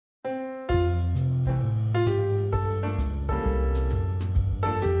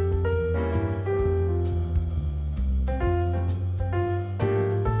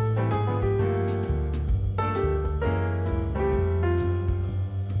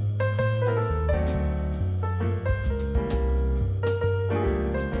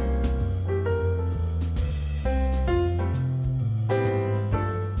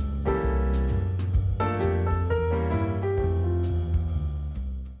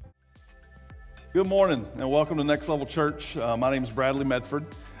Good morning and welcome to Next Level Church. My name is Bradley Medford.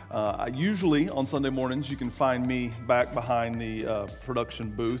 Usually on Sunday mornings you can find me back behind the production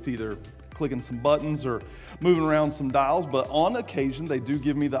booth, either clicking some buttons or moving around some dials, but on occasion they do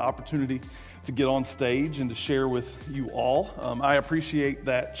give me the opportunity to get on stage and to share with you all. I appreciate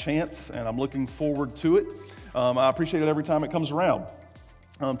that chance and I'm looking forward to it. I appreciate it every time it comes around.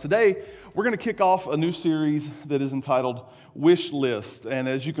 Today, we're going to kick off a new series that is entitled Wishlist. And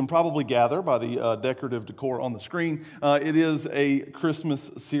as you can probably gather by the decorative decor on the screen, it is a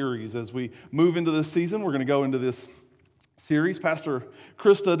Christmas series. As we move into this season, we're going to go into this series. Pastor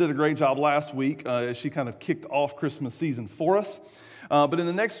Krista did a great job last week as she kind of kicked off Christmas season for us. But in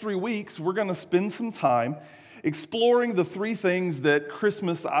the next 3 weeks, we're going to spend some time exploring the three things that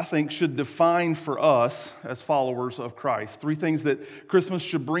Christmas, I think, should define for us as followers of Christ. Three things that Christmas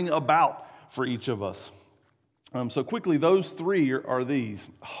should bring about for each of us. So quickly, those three are these: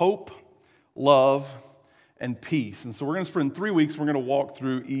 hope, love, and peace. And so we're going to spend 3 weeks, we're going to walk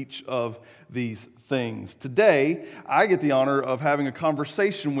through each of these things. Today, I get the honor of having a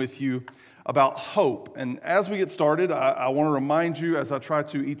conversation with you about hope. And as we get started, I want to remind you, as I try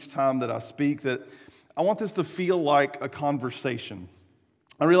to each time that I speak, that I want this to feel like a conversation.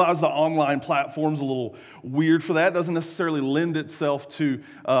 I realize the online platform's a little weird for that. It doesn't necessarily lend itself to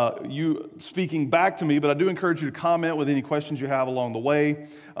you speaking back to me, but I do encourage you to comment with any questions you have along the way.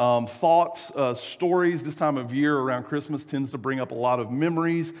 Thoughts, stories this time of year around Christmas tends to bring up a lot of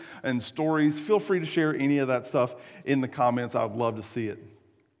memories and stories. Feel free to share any of that stuff in the comments. I would love to see it.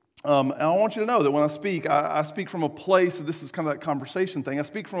 And I want you to know that when I speak from a place, this is kind of that conversation thing, I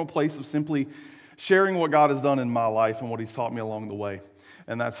speak from a place of simply sharing what God has done in my life and what He's taught me along the way.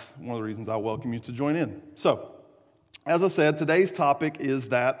 And that's one of the reasons I welcome you to join in. So, as I said, today's topic is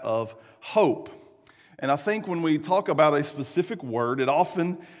that of hope. And I think when we talk about a specific word, it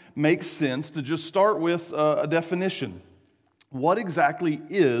often makes sense to just start with a definition. What exactly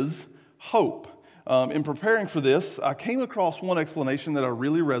is hope? In preparing for this, I came across one explanation that I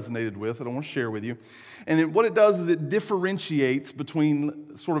really resonated with that I want to share with you. And what it does is it differentiates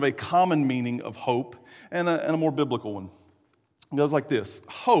between sort of a common meaning of hope and a more biblical one. It goes like this: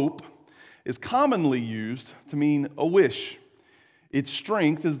 hope is commonly used to mean a wish. Its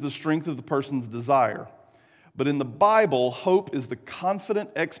strength is the strength of the person's desire. But in the Bible, hope is the confident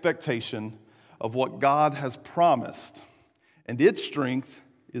expectation of what God has promised. And its strength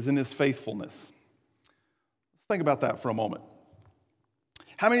is in His faithfulness. Think about that for a moment.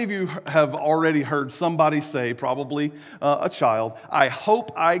 How many of you have already heard somebody say, probably a child, "I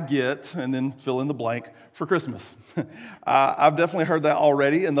hope I get," and then fill in the blank, for Christmas? I've definitely heard that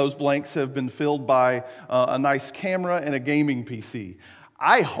already, and those blanks have been filled by a nice camera and a gaming PC.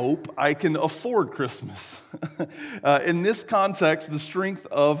 I hope I can afford Christmas. In this context, the strength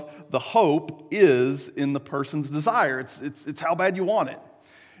of the hope is in the person's desire. It's how bad you want it.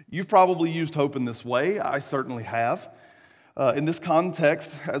 You've probably used hope in this way. I certainly have. In this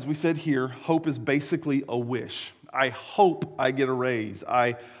context, as we said here, hope is basically a wish. I hope I get a raise.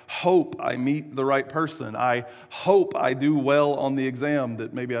 I hope I meet the right person. I hope I do well on the exam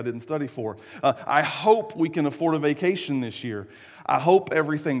that maybe I didn't study for. I hope we can afford a vacation this year. I hope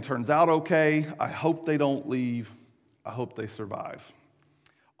everything turns out okay. I hope they don't leave. I hope they survive.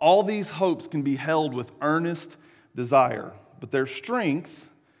 All these hopes can be held with earnest desire, but their strength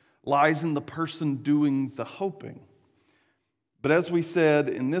lies in the person doing the hoping. But as we said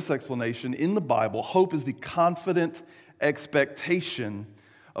in this explanation, in the Bible, hope is the confident expectation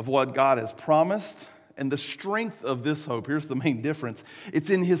of what God has promised. And the strength of this hope, here's the main difference, it's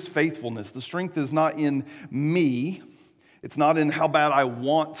in His faithfulness. The strength is not in me. It's not in how bad I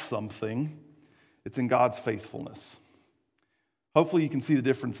want something. It's in God's faithfulness. Hopefully you can see the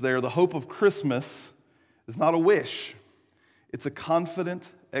difference there. The hope of Christmas is not a wish. It's a confident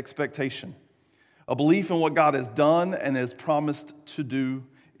expectation. A belief in what God has done and has promised to do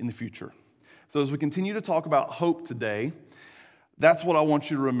in the future. So as we continue to talk about hope today, that's what I want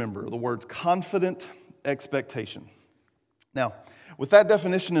you to remember, the words confident expectation. Now, with that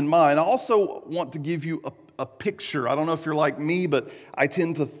definition in mind, I also want to give you a picture. I don't know if you're like me, but I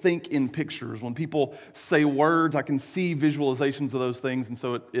tend to think in pictures. When people say words, I can see visualizations of those things, and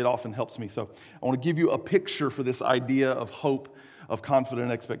so it often helps me. So I want to give you a picture for this idea of hope, of confident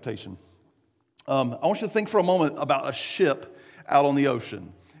expectation. I want you to think for a moment about a ship out on the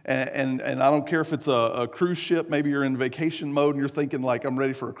ocean. And I don't care if it's a cruise ship, maybe you're in vacation mode and you're thinking like, I'm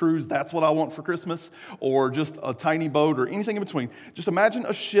ready for a cruise, that's what I want for Christmas, or just a tiny boat or anything in between. Just imagine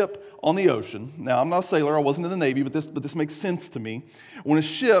a ship on the ocean. Now, I'm not a sailor, I wasn't in the Navy, but this makes sense to me. When a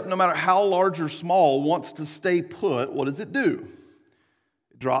ship, no matter how large or small, wants to stay put, what does it do?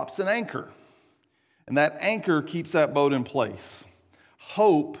 It drops an anchor. And that anchor keeps that boat in place.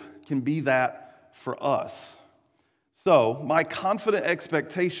 Hope can be that for us. So, my confident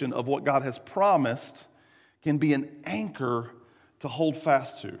expectation of what God has promised can be an anchor to hold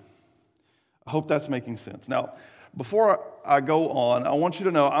fast to. I hope that's making sense. Now, before I go on, I want you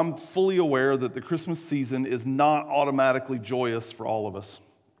to know I'm fully aware that the Christmas season is not automatically joyous for all of us.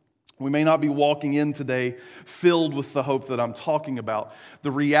 We may not be walking in today filled with the hope that I'm talking about.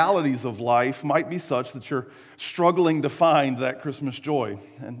 The realities of life might be such that you're struggling to find that Christmas joy,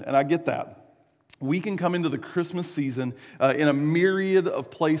 and I get that. We can come into the Christmas season in a myriad of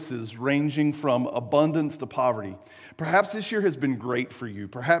places ranging from abundance to poverty. Perhaps this year has been great for you.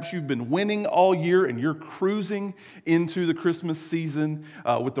 Perhaps you've been winning all year and you're cruising into the Christmas season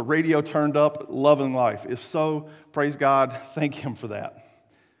with the radio turned up, loving life. If so, praise God, thank Him for that.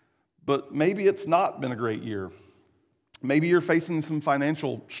 But maybe it's not been a great year. Maybe you're facing some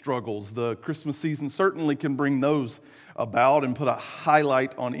financial struggles. The Christmas season certainly can bring those about and put a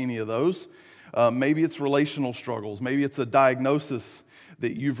highlight on any of those. Maybe it's relational struggles. Maybe it's a diagnosis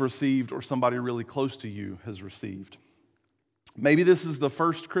that you've received or somebody really close to you has received. Maybe this is the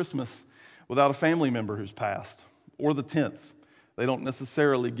first Christmas without a family member who's passed, or the 10th. They don't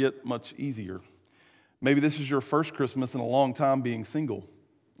necessarily get much easier. Maybe this is your first Christmas in a long time being single,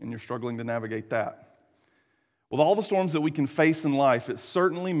 and you're struggling to navigate that. With all the storms that we can face in life, it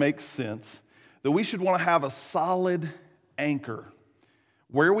certainly makes sense that we should want to have a solid anchor.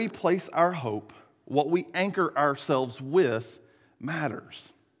 Where we place our hope, what we anchor ourselves with,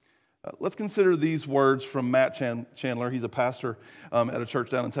 matters. Let's consider these words from Matt Chandler. He's a pastor at a church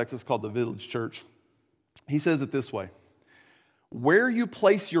down in Texas called the Village Church. He says it this way: where you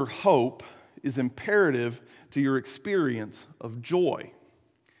place your hope is imperative to your experience of joy.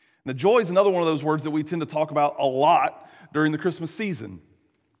 Now, joy is another one of those words that we tend to talk about a lot during the Christmas season.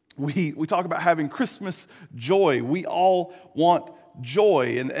 We talk about having Christmas joy. We all want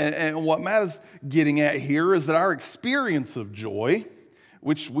joy. And what Matt is getting at here is that our experience of joy,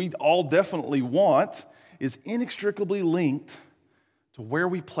 which we all definitely want, is inextricably linked to where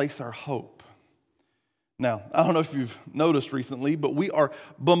we place our hope. Now, I don't know if you've noticed recently, but we are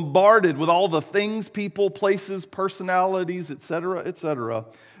bombarded with all the things, people, places, personalities, etc.,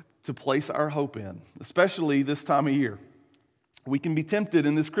 to place our hope in, especially this time of year. We can be tempted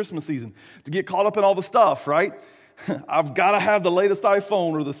in this Christmas season to get caught up in all the stuff, right? I've got to have the latest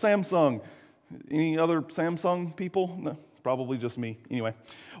iPhone or the Samsung. Any other Samsung people? No, probably just me. Anyway,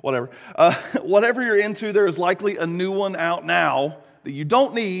 whatever. Whatever you're into, there is likely a new one out now that you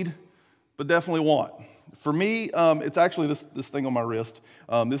don't need, but definitely want. For me, it's actually this thing on my wrist.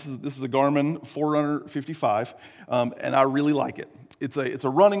 This is a Garmin Forerunner 55, and I really like it. It's a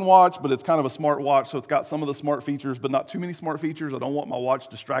running watch, but it's kind of a smart watch, so it's got some of the smart features, but not too many smart features. I don't want my watch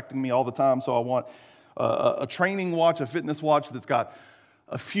distracting me all the time, so I want a training watch, a fitness watch that's got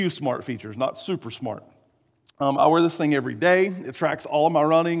a few smart features, not super smart. I wear this thing every day. It tracks all of my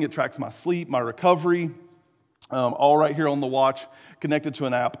running. It tracks my sleep, my recovery, all right here on the watch, connected to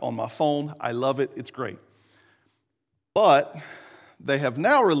an app on my phone. I love it. It's great. But they have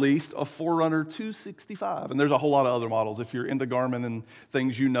now released a Forerunner 265, and there's a whole lot of other models. If you're into Garmin and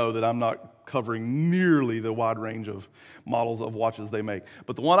things, you know that I'm not covering nearly the wide range of models of watches they make.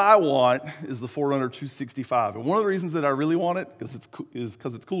 But the one I want is the Forerunner 265, and one of the reasons that I really want it is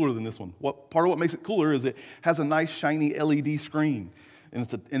because it's cooler than this one. Part of what makes it cooler is it has a nice shiny LED screen, and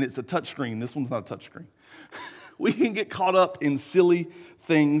it's a touch screen. This one's not a touch screen. We can get caught up in silly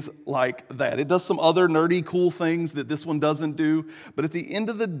things like that. It does some other nerdy, cool things that this one doesn't do. But at the end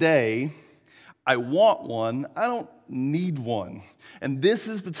of the day, I want one. I don't need one. And this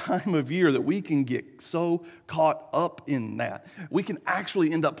is the time of year that we can get so caught up in that. We can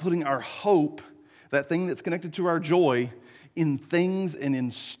actually end up putting our hope, that thing that's connected to our joy, in things and in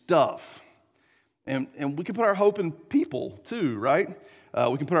stuff. And we can put our hope in people too, right?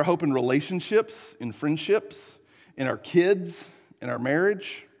 We can put our hope in relationships, in friendships, in our kids, in our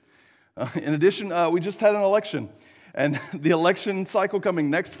marriage. In addition, we just had an election, and the election cycle coming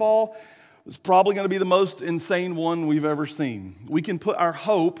next fall is probably going to be the most insane one we've ever seen. We can put our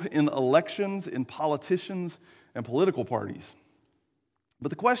hope in elections, in politicians, and political parties. But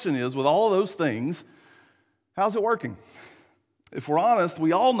the question is, with all of those things, how's it working? If we're honest,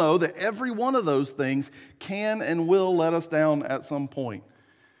 we all know that every one of those things can and will let us down at some point.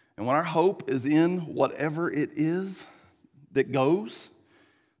 And when our hope is in whatever it is that goes,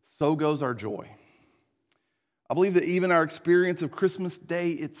 so goes our joy. I believe that even our experience of Christmas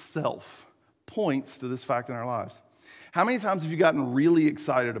Day itself points to this fact in our lives. How many times have you gotten really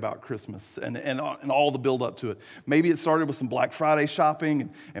excited about Christmas and all the build up to it? Maybe it started with some Black Friday shopping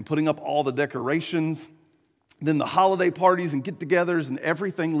and putting up all the decorations, then the holiday parties and get-togethers and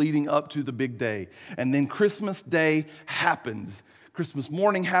everything leading up to the big day. And then Christmas Day happens. Christmas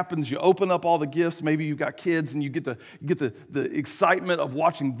morning happens, you open up all the gifts. Maybe you've got kids and you get the excitement of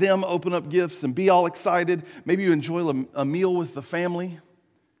watching them open up gifts and be all excited. Maybe you enjoy a meal with the family.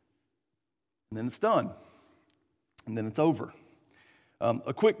 And then it's done. And then it's over.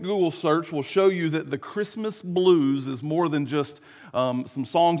 A quick Google search will show you that the Christmas blues is more than just some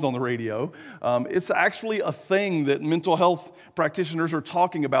songs on the radio. It's actually a thing that mental health practitioners are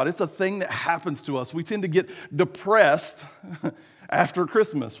talking about. It's a thing that happens to us. We tend to get depressed after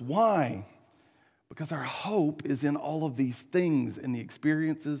Christmas. Why? Because our hope is in all of these things, in the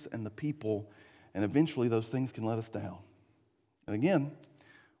experiences and the people, and eventually those things can let us down. And again,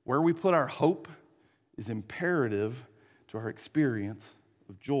 where we put our hope is imperative to our experience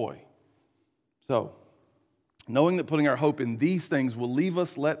of joy. So, knowing that putting our hope in these things will leave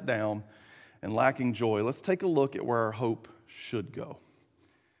us let down and lacking joy, let's take a look at where our hope should go.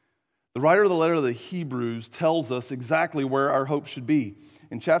 The writer of the letter of the Hebrews tells us exactly where our hope should be.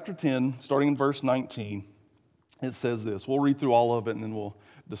 In chapter 10, starting in verse 19, it says this. We'll read through all of it and then we'll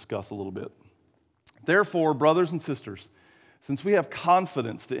discuss a little bit. Therefore, brothers and sisters, since we have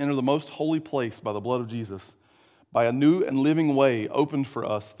confidence to enter the most holy place by the blood of Jesus, by a new and living way opened for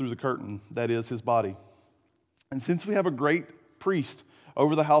us through the curtain, that is, his body. And since we have a great priest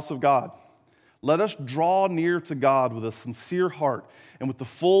over the house of God, let us draw near to God with a sincere heart and with the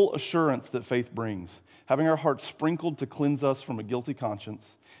full assurance that faith brings, having our hearts sprinkled to cleanse us from a guilty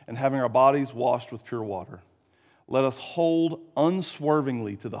conscience and having our bodies washed with pure water. Let us hold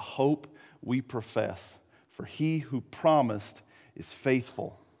unswervingly to the hope we profess, for he who promised is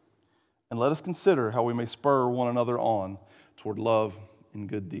faithful. And let us consider how we may spur one another on toward love and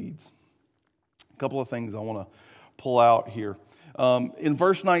good deeds. A couple of things I want to pull out here. In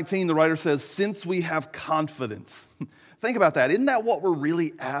verse 19, the writer says, since we have confidence. Think about that. Isn't that what we're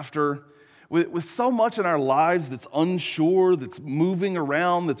really after? With so much in our lives that's unsure, that's moving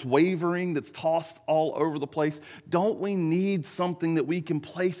around, that's wavering, that's tossed all over the place, don't we need something that we can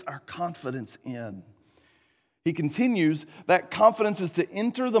place our confidence in? He continues, that confidence is to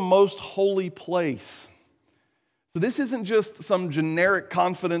enter the most holy place. So this isn't just some generic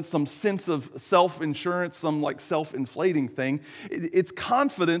confidence, some sense of self-insurance, some like self-inflating thing. It's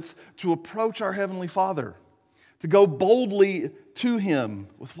confidence to approach our Heavenly Father, to go boldly to Him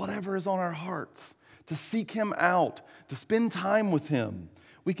with whatever is on our hearts, to seek Him out, to spend time with Him.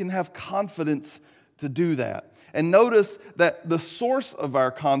 We can have confidence to do that. And notice that the source of our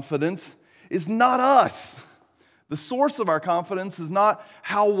confidence is not us. The source of our confidence is not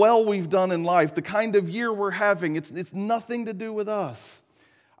how well we've done in life, the kind of year we're having. It's nothing to do with us.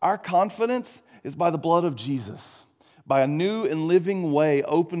 Our confidence is by the blood of Jesus, by a new and living way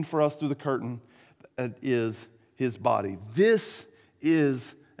opened for us through the curtain that is His body. This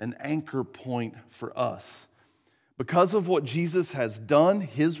is an anchor point for us. Because of what Jesus has done,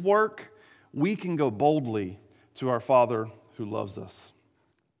 His work, we can go boldly to our Father who loves us.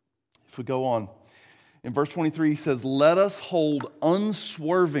 If we go on, in verse 23, he says, let us hold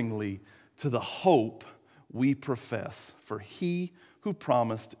unswervingly to the hope we profess, for he who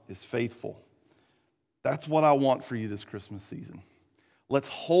promised is faithful. That's what I want for you this Christmas season. Let's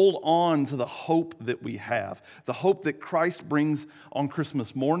hold on to the hope that we have, the hope that Christ brings on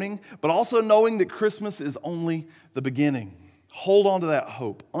Christmas morning, but also knowing that Christmas is only the beginning. Hold on to that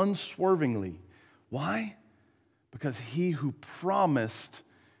hope unswervingly. Why? Because he who promised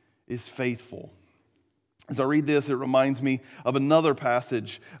is faithful. As I read this, it reminds me of another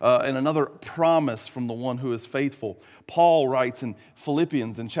passage and another promise from the one who is faithful. Paul writes in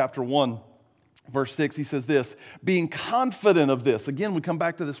Philippians in chapter 1, verse 6, he says this, being confident of this. Again, we come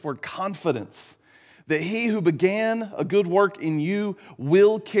back to this word confidence, that he who began a good work in you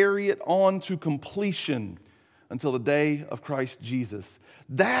will carry it on to completion until the day of Christ Jesus.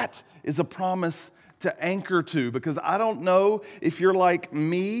 That is a promise to anchor to, because I don't know if you're like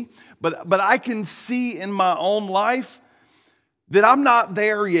me, but I can see in my own life that I'm not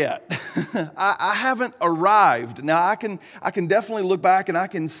there yet. I haven't arrived. Now I can definitely look back and I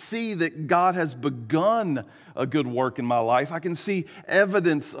can see that God has begun a good work in my life. I can see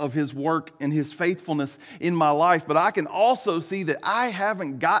evidence of His work and His faithfulness in my life, but I can also see that I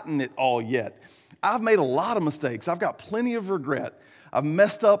haven't gotten it all yet. I've made a lot of mistakes. I've got plenty of regret. I've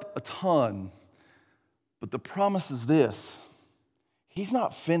messed up a ton. But the promise is this, He's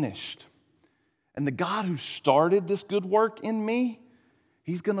not finished. And the God who started this good work in me,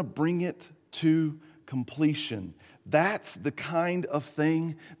 He's going to bring it to completion. That's the kind of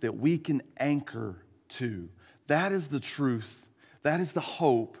thing that we can anchor to. That is the truth. That is the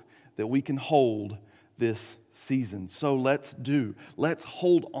hope that we can hold this season. So let's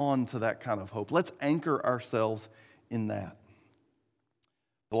hold on to that kind of hope. Let's anchor ourselves in that.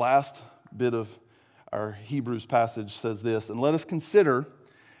 The last bit of our Hebrews passage says this, and let us consider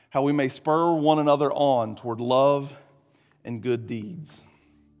how we may spur one another on toward love and good deeds.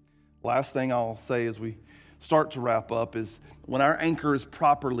 Last thing I'll say as we start to wrap up is when our anchor is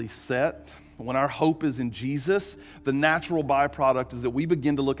properly set, when our hope is in Jesus, the natural byproduct is that we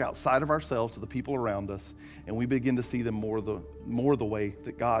begin to look outside of ourselves to the people around us, and we begin to see them more the way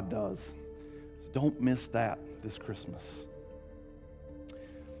that God does. So don't miss that this Christmas.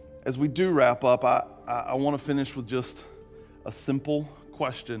 As we do wrap up, I want to finish with just a simple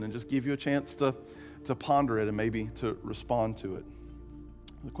question and just give you a chance to ponder it and maybe to respond to it.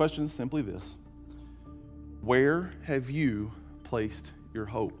 The question is simply this: where have you placed your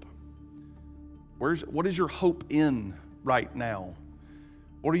hope? What is your hope in right now?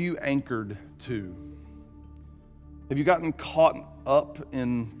 What are you anchored to? Have you gotten caught up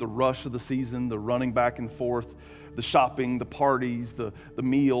in the rush of the season, the running back and forth, the shopping, the parties, the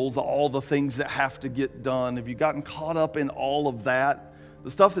meals, all the things that have to get done? Have you gotten caught up in all of that?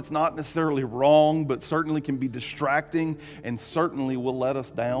 The stuff that's not necessarily wrong, but certainly can be distracting and certainly will let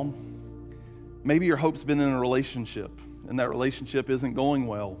us down. Maybe your hope's been in a relationship and that relationship isn't going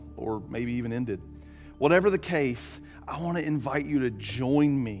well or maybe even ended. Whatever the case, I want to invite you to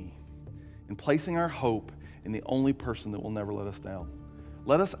join me in placing our hope in the only person that will never let us down.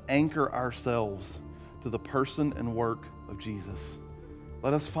 Let us anchor ourselves to the person and work of Jesus.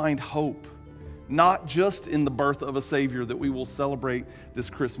 Let us find hope, not just in the birth of a Savior that we will celebrate this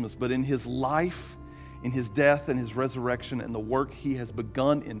Christmas, but in His life, in His death and His resurrection, and the work He has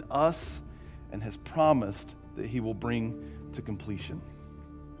begun in us and has promised that He will bring to completion.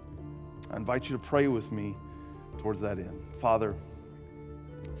 I invite you to pray with me towards that end. Father,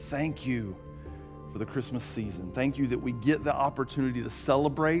 thank you for the Christmas season. Thank you that we get the opportunity to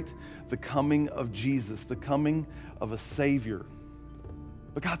celebrate the coming of Jesus, the coming of a Savior.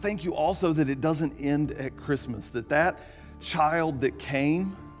 But God, thank you also that it doesn't end at Christmas, that child that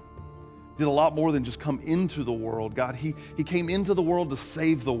came did a lot more than just come into the world. God, he came into the world to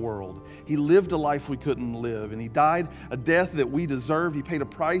save the world. He lived a life we couldn't live, and He died a death that we deserved. He paid a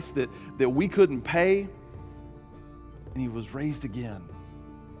price that we couldn't pay, and He was raised again.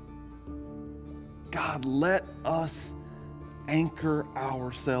 God, let us anchor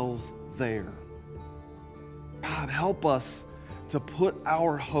ourselves there. God, help us to put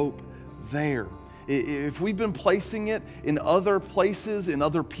our hope there. If we've been placing it in other places, in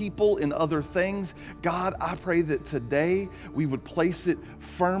other people, in other things, God, I pray that today we would place it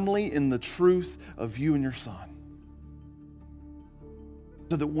firmly in the truth of You and Your Son.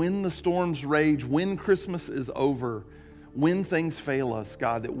 So that when the storms rage, when Christmas is over, when things fail us,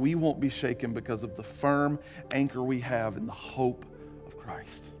 God, that we won't be shaken because of the firm anchor we have in the hope of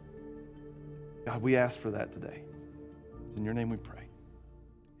Christ. God, we ask for that today. It's in Your name we pray.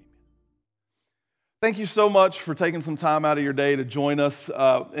 Thank you so much for taking some time out of your day to join us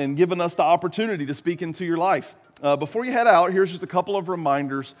and giving us the opportunity to speak into your life. Before you head out, here's just a couple of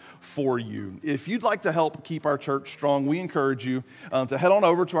reminders for you. If you'd like to help keep our church strong, we encourage you to head on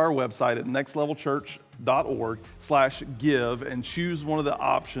over to our website at nextlevelchurch.org/give and choose one of the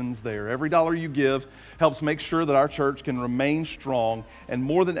options there. Every dollar you give helps make sure that our church can remain strong and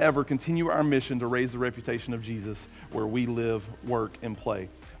more than ever continue our mission to raise the reputation of Jesus where we live, work, and play.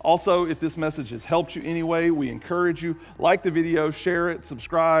 Also, if this message has helped you anyway, we encourage you, like the video, share it,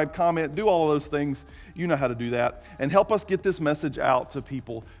 subscribe, comment, do all of those things. You know how to do that. And help us get this message out to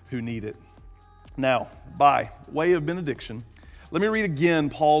people who need it. Now, by way of benediction, let me read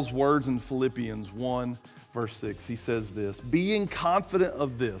again Paul's words in Philippians 1, verse 6. He says this: being confident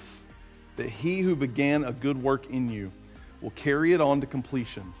of this, that He who began a good work in you will carry it on to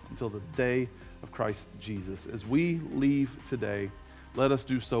completion until the day of Christ Jesus. As we leave today, let us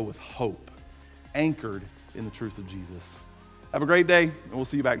do so with hope, anchored in the truth of Jesus. Have a great day, and we'll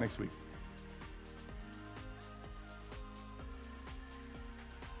see you back next week.